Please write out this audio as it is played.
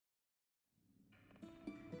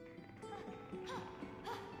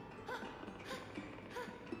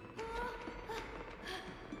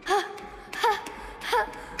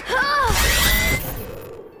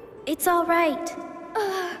It's all right.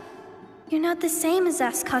 You're not the same as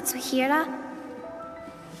us, Katsuhira.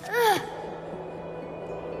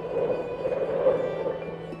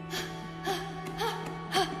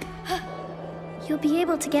 You'll be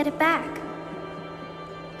able to get it back.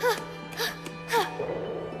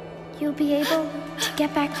 You'll be able to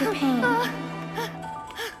get back your pain.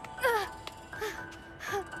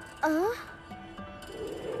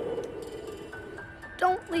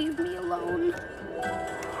 Don't leave me alone.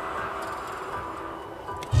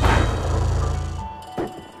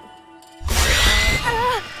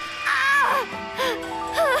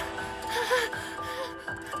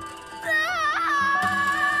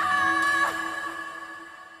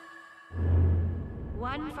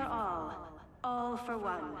 One for all for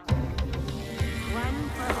one. One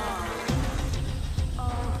for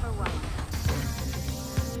all for one.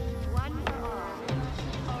 One for all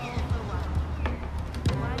for one.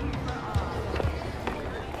 One for all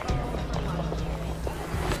for one.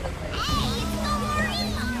 Hey, it's no more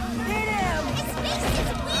Hit him! His face is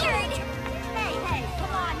weird! Hey,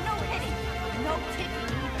 come on, no hitting. No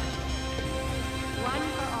kicking either. One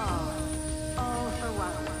for all for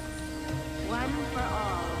one. One for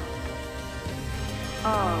all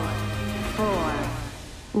for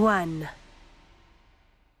one.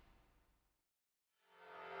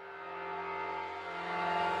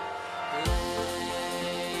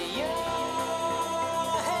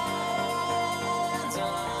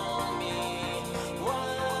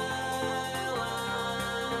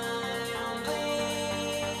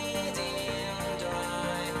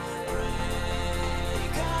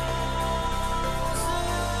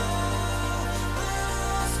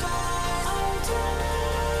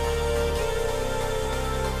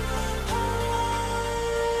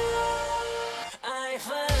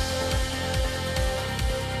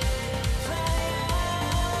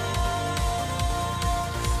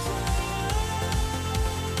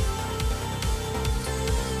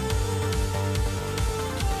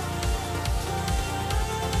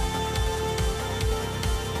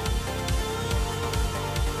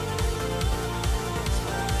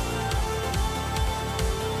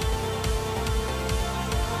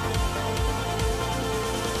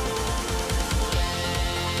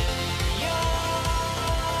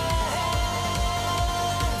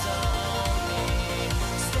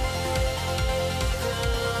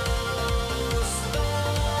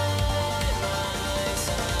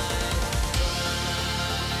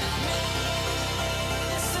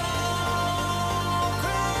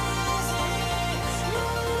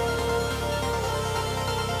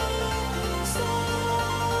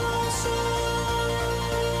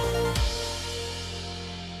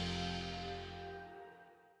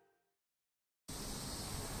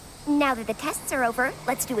 Now that the tests are over,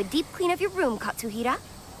 let's do a deep clean of your room, Katsuhira.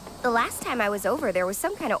 The last time I was over, there was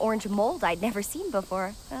some kind of orange mold I'd never seen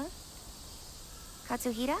before. Huh?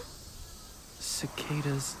 Katsuhira?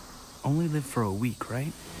 Cicadas only live for a week,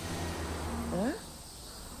 right? Huh?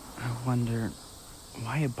 I wonder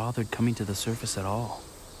why it bothered coming to the surface at all.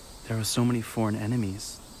 There were so many foreign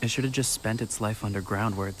enemies. It should have just spent its life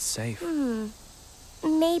underground where it's safe.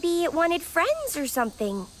 Maybe it wanted friends or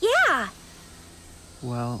something. Yeah!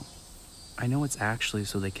 Well, I know it's actually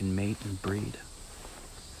so they can mate and breed.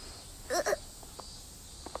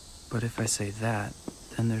 But if I say that,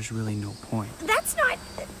 then there's really no point. That's not...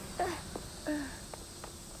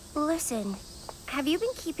 Listen, have you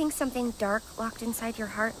been keeping something dark locked inside your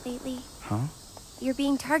heart lately? Huh? You're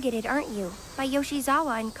being targeted, aren't you? By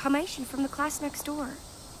Yoshizawa and Kamaishi from the class next door.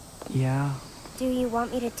 Yeah. Do you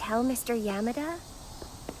want me to tell Mr. Yamada?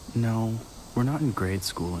 No, we're not in grade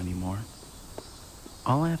school anymore.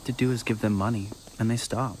 All I have to do is give them money, and they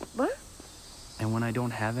stop. What? And when I don't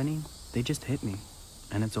have any, they just hit me,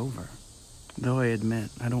 and it's over. Though I admit,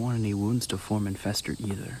 I don't want any wounds to form and fester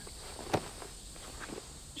either.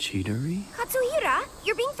 Cheatery? Katsuhira,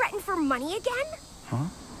 you're being threatened for money again? Huh?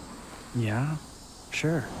 Yeah,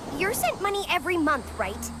 sure. You're sent money every month,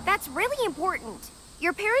 right? That's really important.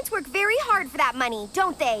 Your parents work very hard for that money,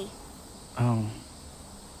 don't they? Oh.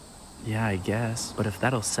 Yeah, I guess. But if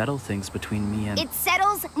that'll settle things between me and... It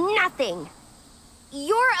settles nothing.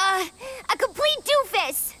 You're a complete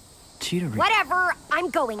doofus. Cheatery. Whatever, I'm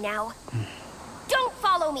going now. Don't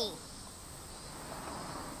follow me.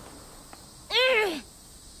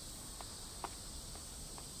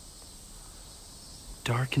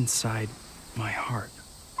 Dark inside my heart.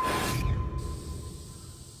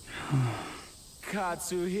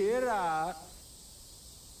 Katsuhira!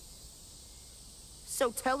 So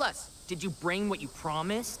tell us, did you bring what you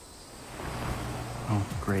promised? Oh,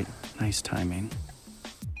 great. Nice timing.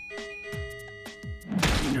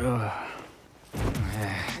 Ugh.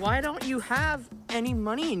 Why don't you have any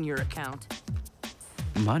money in your account?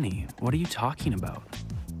 Money? What are you talking about?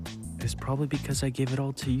 It's probably because I gave it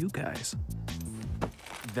all to you guys.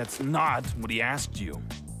 That's not what he asked you.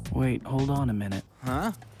 Wait, hold on a minute.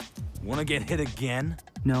 Huh? Wanna get hit again?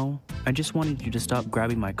 No, I just wanted you to stop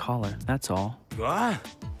grabbing my collar, that's all. What?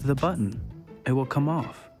 The button. It will come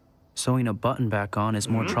off. Sewing a button back on is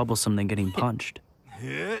more troublesome than getting punched.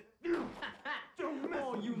 Hit?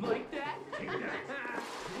 Oh, you like that?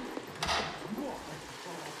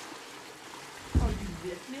 Are you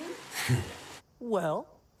listening? Well,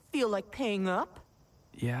 feel like paying up?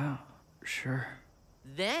 Yeah, sure.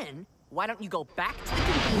 Then, why don't you go back to the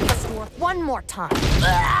convenience store one more time?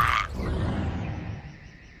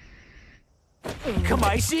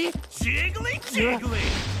 Kamaishi? Jiggly jiggly!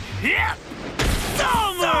 Yeah!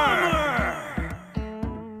 Summer!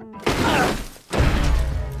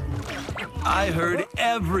 I heard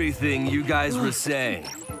everything you guys were saying.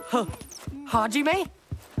 Hajime?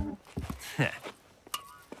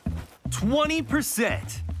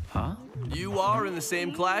 20%. Huh? You are in the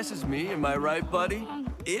same class as me, am I right, buddy?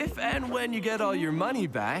 If and when you get all your money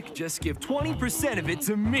back, just give 20% of it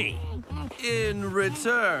to me. In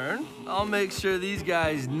return, I'll make sure these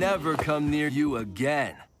guys never come near you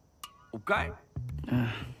again. Okay?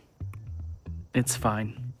 It's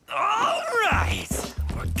fine. All right!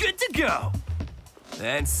 We're good to go.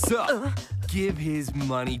 And so, give his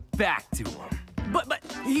money back to him. But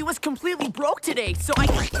he was completely broke today, so I...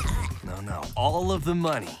 No, all of the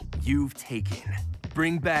money you've taken.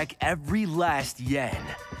 Bring back every last yen.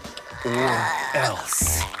 Or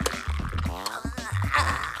else.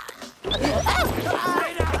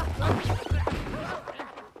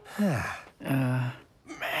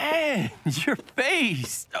 Man, your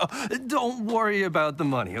face. Oh, don't worry about the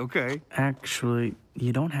money, okay? Actually,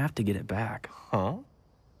 you don't have to get it back. Huh?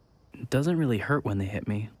 It doesn't really hurt when they hit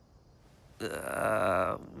me.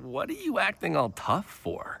 What are you acting all tough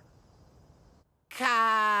for?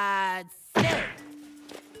 KIZNAIVER!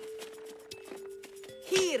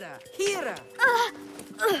 Hira!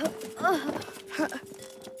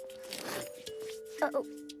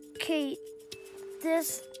 Okay,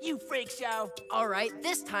 this... You freak show! Alright,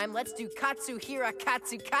 this time let's do Katsuhira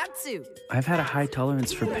Katsu. I've had a high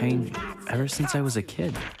tolerance for pain ever since I was a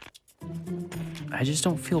kid. I just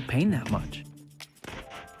don't feel pain that much.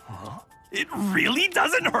 It really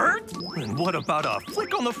doesn't hurt? And what about a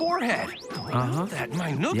flick on the forehead? Uh-huh. That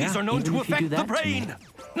minutiae Yeah, are known even to if you do affect the that to brain.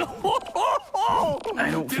 I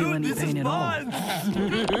don't feel any pain at all.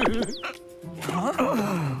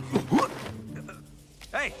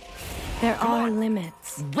 Hey, There are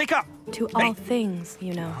limits wake up! to all things,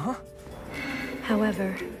 you know.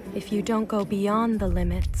 However, if you don't go beyond the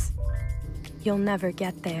limits, you'll never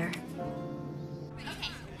get there.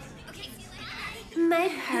 My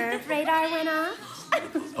perv radar went off.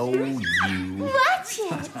 Oh, you. Watch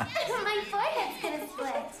it! My forehead's gonna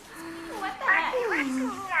split. What the heck? Are you working me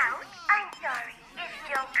out? I'm sorry. If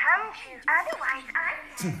you'll come to, otherwise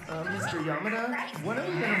Mr. Yamada, when are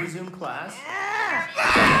we gonna resume class?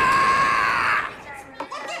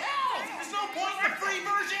 What the hell? There's no point in the free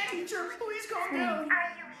version! Teacher, please calm down.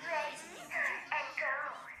 Are you ready? And go.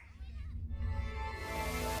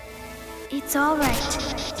 It's all right.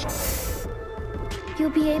 You'll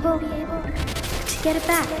be able to get it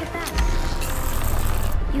back.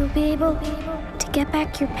 You'll be able to get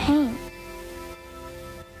back your pain.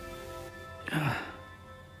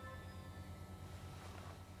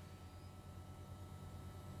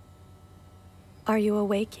 Are you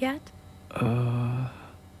awake yet?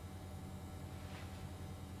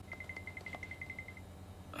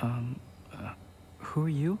 Who are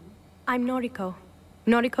you? I'm Noriko.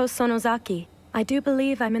 Noriko Sonozaki. I do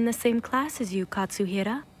believe I'm in the same class as you,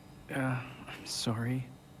 Katsuhira. I'm sorry.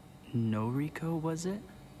 Noriko, was it?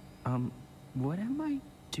 What am I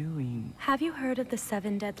doing? Have you heard of the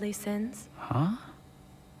 7 deadly sins? Huh?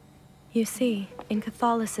 You see, in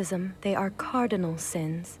Catholicism, they are cardinal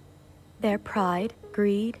sins. They're pride,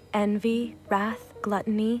 greed, envy, wrath,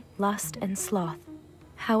 gluttony, lust, and sloth.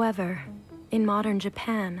 However, in modern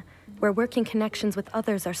Japan, where working connections with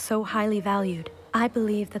others are so highly valued, I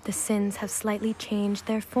believe that the sins have slightly changed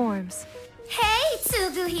their forms. Hey,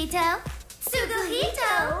 Tsuguhito!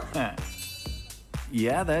 Tsuguhito!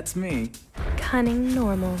 Yeah, that's me. Cunning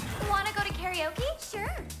normal. Wanna go to karaoke?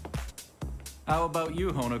 Sure. How about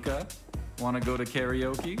you, Honoka? Wanna go to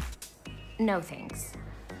karaoke? No thanks.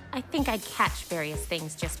 I think I'd catch various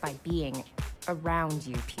things just by being around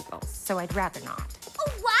you people, so I'd rather not.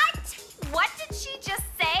 What? What did she just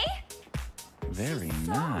say? Very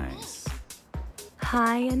nice.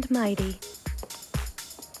 High and mighty.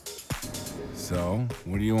 So,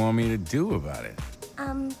 what do you want me to do about it?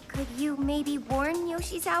 Could you maybe warn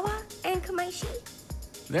Yoshizawa and Kamaishi?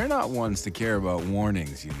 They're not ones to care about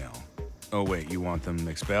warnings, you know. Oh wait, you want them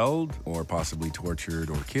expelled? Or possibly tortured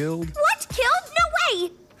or killed? What? Killed? No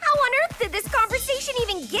way! How on earth did this conversation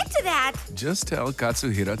even get to that? Just tell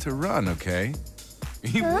Katsuhira to run, okay?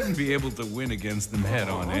 He wouldn't be able to win against them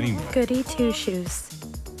head-on anyway. Goody two-shoes.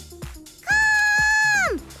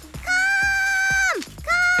 Come!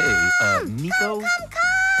 Hey, Nico? Come!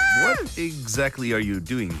 What exactly are you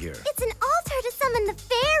doing here? It's an altar to summon the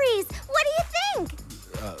fairies! What do you think?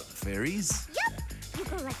 Fairies? Yep! You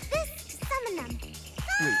go like this to summon them.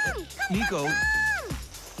 Wait, Nico?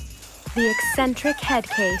 The eccentric head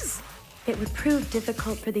case. It would prove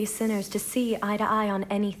difficult for these sinners to see eye to eye on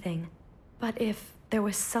anything. But if there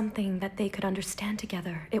was something that they could understand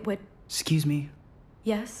together, it would... Excuse me.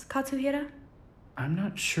 Yes, Katsuhira? I'm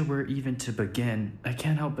not sure where even to begin. I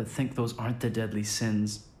can't help but think those aren't the deadly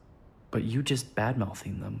sins. But you just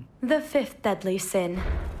bad-mouthing them. The fifth deadly sin.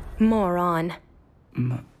 Moron.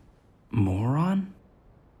 Moron?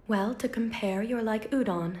 Well, to compare, you're like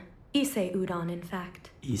udon. Issei udon, in fact.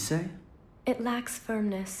 Issei? It lacks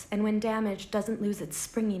firmness, and when damaged, doesn't lose its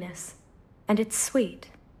springiness. And it's sweet,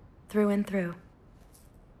 through and through.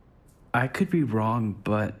 I could be wrong,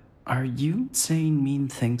 but are you saying mean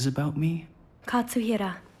things about me?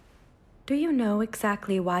 Katsuhira, do you know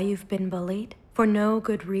exactly why you've been bullied? For no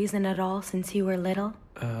good reason at all since you were little?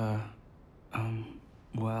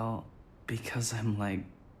 Well, because I'm like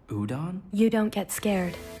udon? You don't get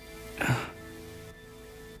scared.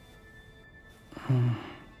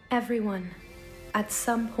 Everyone, at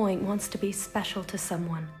some point, wants to be special to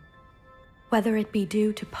someone. Whether it be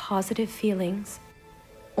due to positive feelings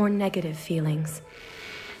or negative feelings.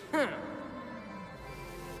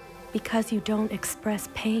 Because you don't express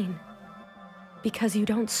pain. Because you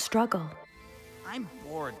don't struggle. I'm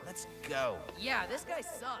bored. Let's go. Yeah, this guy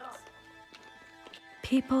sucks.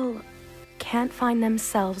 People can't find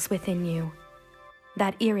themselves within you.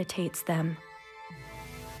 That irritates them.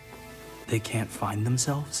 They can't find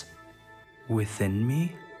themselves? Within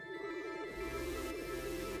me?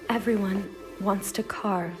 Everyone wants to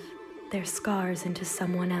carve their scars into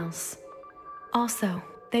someone else. Also,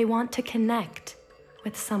 they want to connect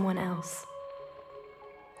with someone else.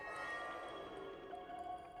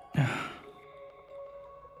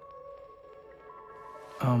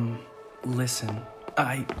 Listen,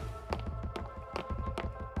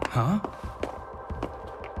 Huh?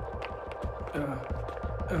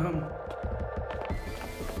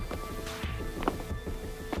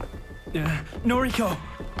 Noriko!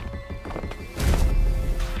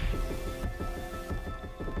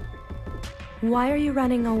 Why are you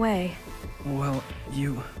running away? Well,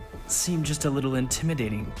 you seem just a little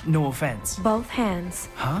intimidating. No offense. Both hands.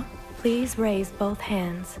 Huh? Please raise both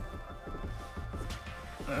hands.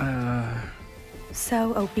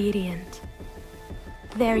 So obedient.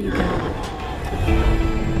 There you go.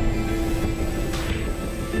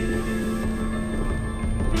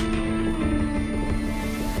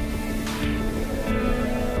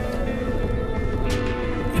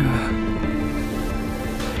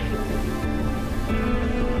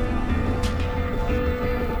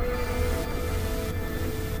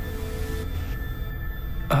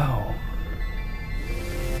 Oh.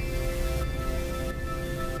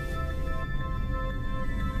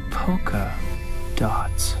 Polka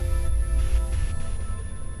dots.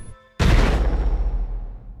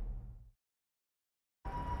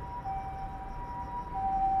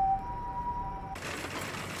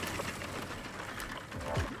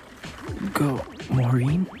 Go,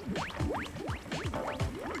 Maureen?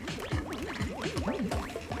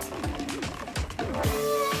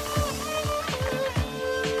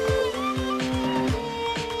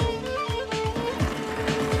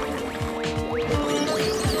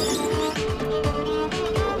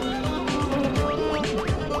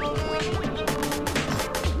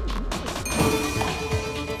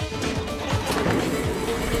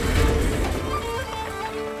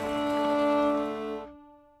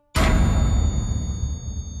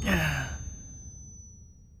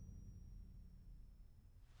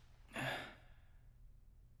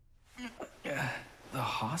 The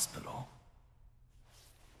hospital?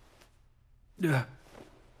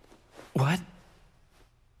 What?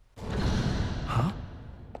 Huh?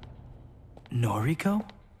 Noriko?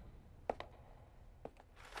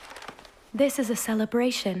 This is a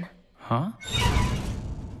celebration. Huh?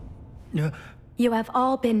 You have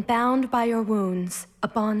all been bound by your wounds, a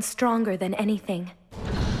bond stronger than anything.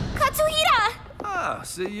 Katsuhira! Oh,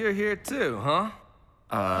 so you're here too, huh?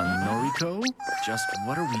 Noriko? Just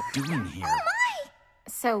what are we doing here?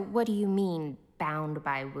 So what do you mean, bound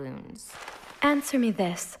by wounds? Answer me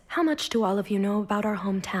this. How much do all of you know about our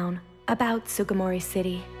hometown? About Sugimori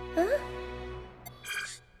City? Huh?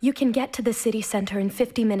 You can get to the city center in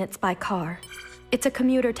 50 minutes by car. It's a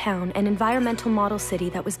commuter town, an environmental model city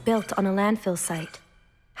that was built on a landfill site.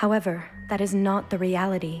 However, that is not the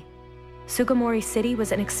reality. Sugimori City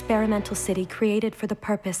was an experimental city created for the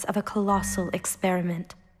purpose of a colossal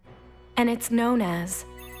experiment. And it's known as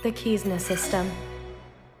the KIZNA system.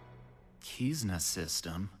 KIZNA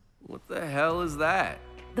system? What the hell is that?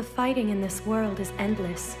 The fighting in this world is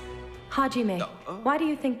endless. Hajime, why do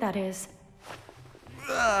you think that is?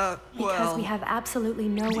 Because we have absolutely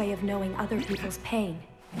no way of knowing other people's pain.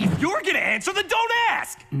 If you're gonna answer, then don't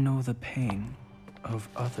ask! Know the pain of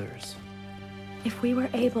others. If we were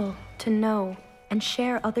able to know and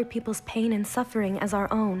share other people's pain and suffering as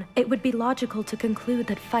our own, it would be logical to conclude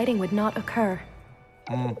that fighting would not occur.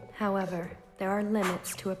 However, there are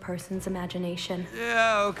limits to a person's imagination.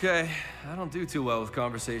 Yeah, okay. I don't do too well with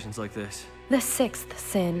conversations like this. The sixth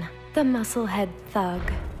sin, the musclehead thug.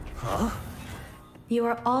 Huh? You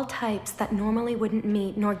are all types that normally wouldn't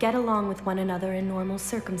meet nor get along with one another in normal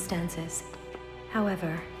circumstances.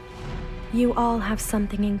 However, you all have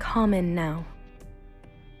something in common now.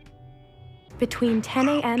 Between 10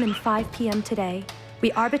 a.m. and 5 p.m. today,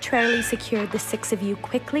 we arbitrarily secured the 6 of you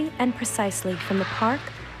quickly and precisely from the park,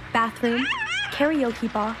 bathroom,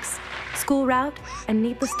 karaoke box, school route, and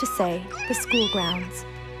needless to say, the school grounds.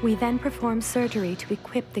 We then performed surgery to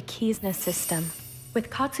equip the KIZNA system. With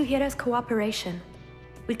Katsuhira's cooperation,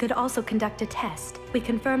 we could also conduct a test. We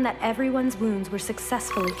confirmed that everyone's wounds were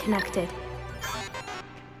successfully connected.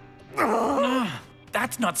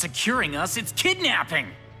 That's not securing us, it's kidnapping!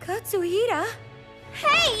 Katsuhira?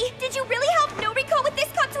 Hey! Did you really help Noriko with this,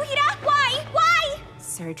 Katsuhira? Why? Why?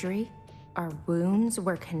 Surgery? Our wounds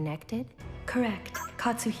were connected? Correct.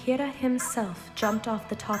 Katsuhira himself jumped off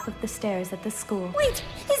the top of the stairs at the school. Wait,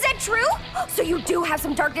 is that true? So you do have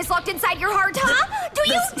some darkness locked inside your heart, huh? Do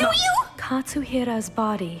you? Katsuhira's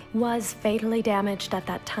body was fatally damaged at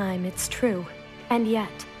that time, it's true. And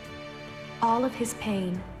yet, all of his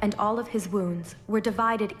pain and all of his wounds were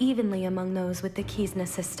divided evenly among those with the KIZNA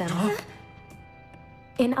system.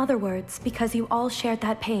 In other words, because you all shared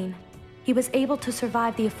that pain, he was able to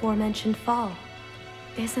survive the aforementioned fall.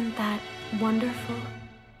 Isn't that wonderful?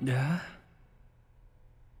 Yeah?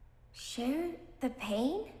 Share the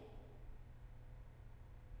pain?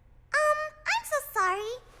 I'm so sorry.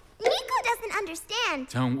 Nico doesn't understand.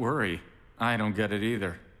 Don't worry. I don't get it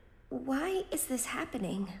either. Why is this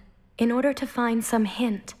happening? In order to find some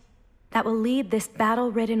hint that will lead this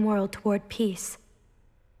battle-ridden world toward peace.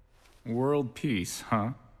 World peace,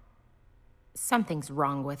 huh? Something's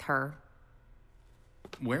wrong with her.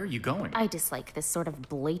 Where are you going? I dislike this sort of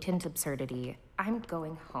blatant absurdity. I'm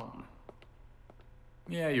going home.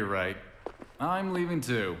 Yeah, you're right. I'm leaving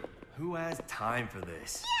too. Who has time for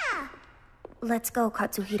this? Yeah. Let's go,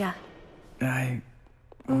 Katsuhira. I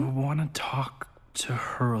want to talk to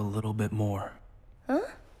her a little bit more. Huh?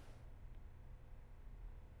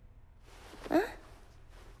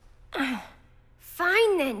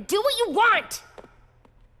 Fine then, do what you want!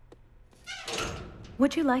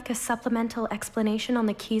 Would you like a supplemental explanation on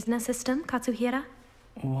the KIZNA system, Katsuhira?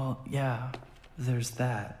 Well, yeah, there's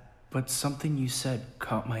that. But something you said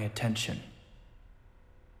caught my attention.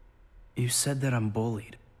 You said that I'm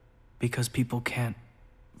bullied because people can't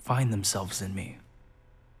find themselves in me.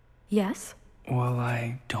 Yes? Well,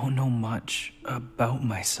 I don't know much about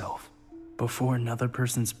myself. Before another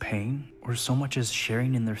person's pain, or so much as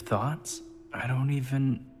sharing in their thoughts, I don't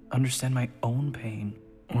even understand my own pain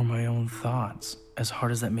or my own thoughts, as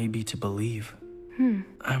hard as that may be to believe.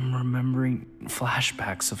 I'm remembering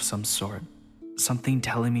flashbacks of some sort. Something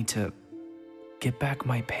telling me to get back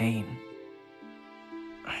my pain.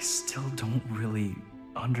 I still don't really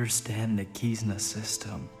understand the KIZNA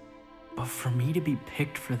system. But for me to be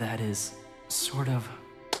picked for that is sort of...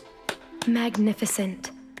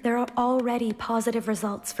 Magnificent. There are already positive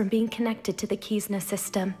results from being connected to the KIZNA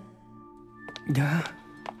system. Yeah?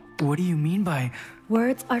 What do you mean by...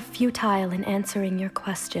 Words are futile in answering your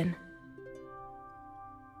question.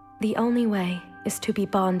 The only way is to be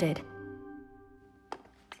bonded.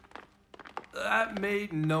 That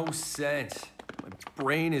made no sense. My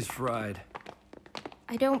brain is fried.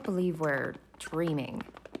 I don't believe we're dreaming.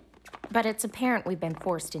 But it's apparent we've been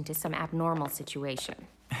forced into some abnormal situation.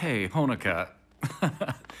 Hey, Honoka.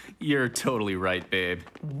 You're totally right, babe.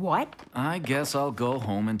 What? I guess I'll go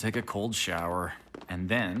home and take a cold shower. And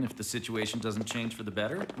then, if the situation doesn't change for the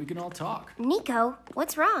better, we can all talk. Nico,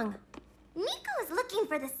 what's wrong? Nico is looking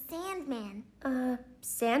for the Sandman.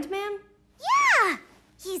 Sandman? Yeah!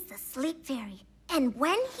 He's the sleep fairy. And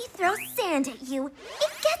when he throws sand at you, it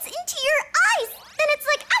gets into your eyes. Then it's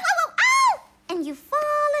like, ow, ow, ow, ow! And you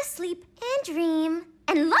fall asleep and dream.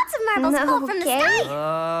 And lots of marbles fall from the sky.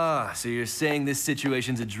 Ah, so you're saying this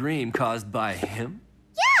situation's a dream caused by him?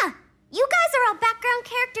 Yeah! You guys are all background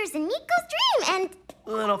characters in Nico's dream, and...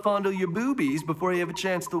 Well, then I'll fondle your boobies before you have a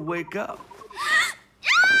chance to wake up.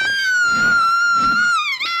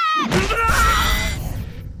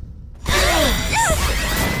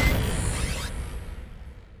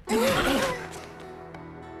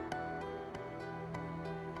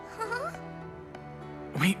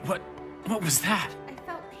 Wait, what was that? I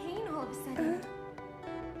felt pain all of a sudden.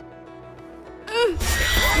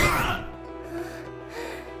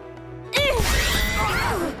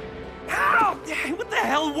 Ow! What the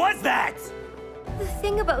hell was that? The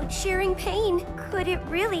thing about sharing pain, could it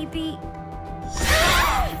really be...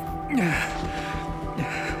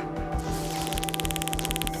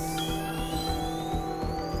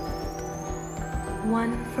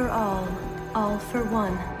 One for all for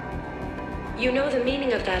one. You know the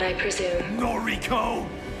meaning of that, I presume. Noriko!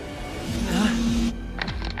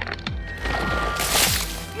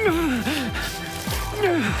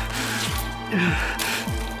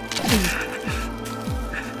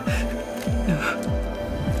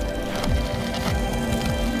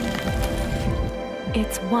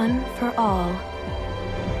 It's one for all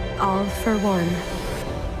for one.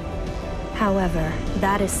 However,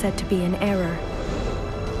 that is said to be an error.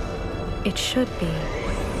 It should be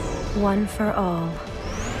one for all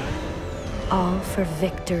for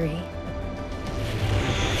victory.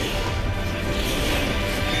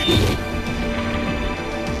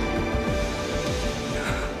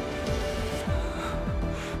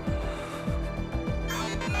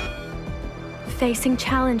 Facing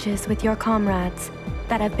challenges with your comrades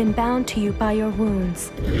that have been bound to you by your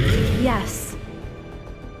wounds. Yes.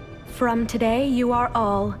 From today, you are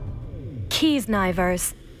all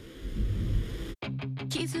KIZNAIVERs.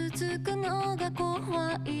 傷つくのが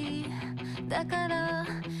怖いだから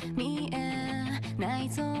見えない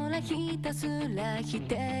空ひたすら否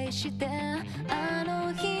定してあ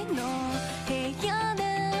の日の部屋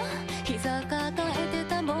で膝抱えて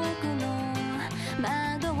た僕の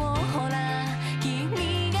窓をほら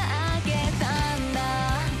君が開けたんだ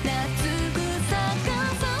夏草が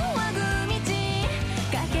騒ぐ道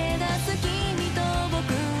駆け出す君と僕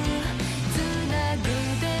つなぐ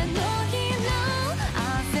手のひら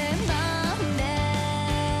汗ばんで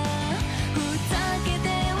ふざけて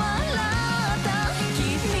笑った君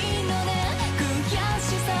のね悔し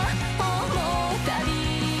さ思ったり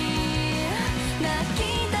泣き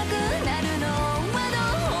たくなるのはど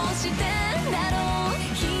うしてだろう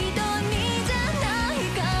一人じゃない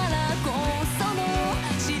からこその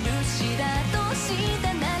印だとした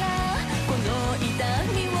ならこの痛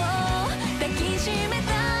みを抱きしめた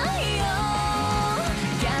いよ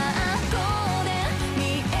逆光で見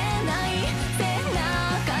えない背中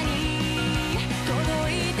に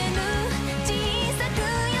届いてる小さく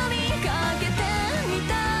呼びかけてみ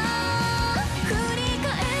た振り返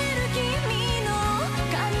る君の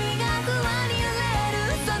髪がふわり揺れる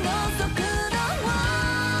その速度は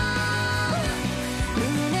胸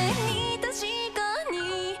に確かに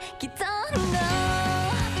刻んだ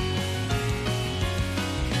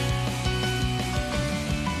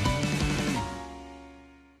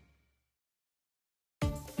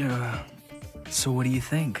So what do you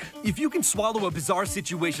think? If you can swallow a bizarre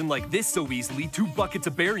situation like this so easily, 2 buckets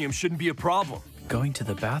of barium shouldn't be a problem. Going to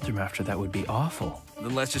the bathroom after that would be awful.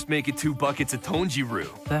 Then let's just make it 2 buckets of Tonjiru.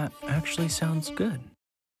 That actually sounds good.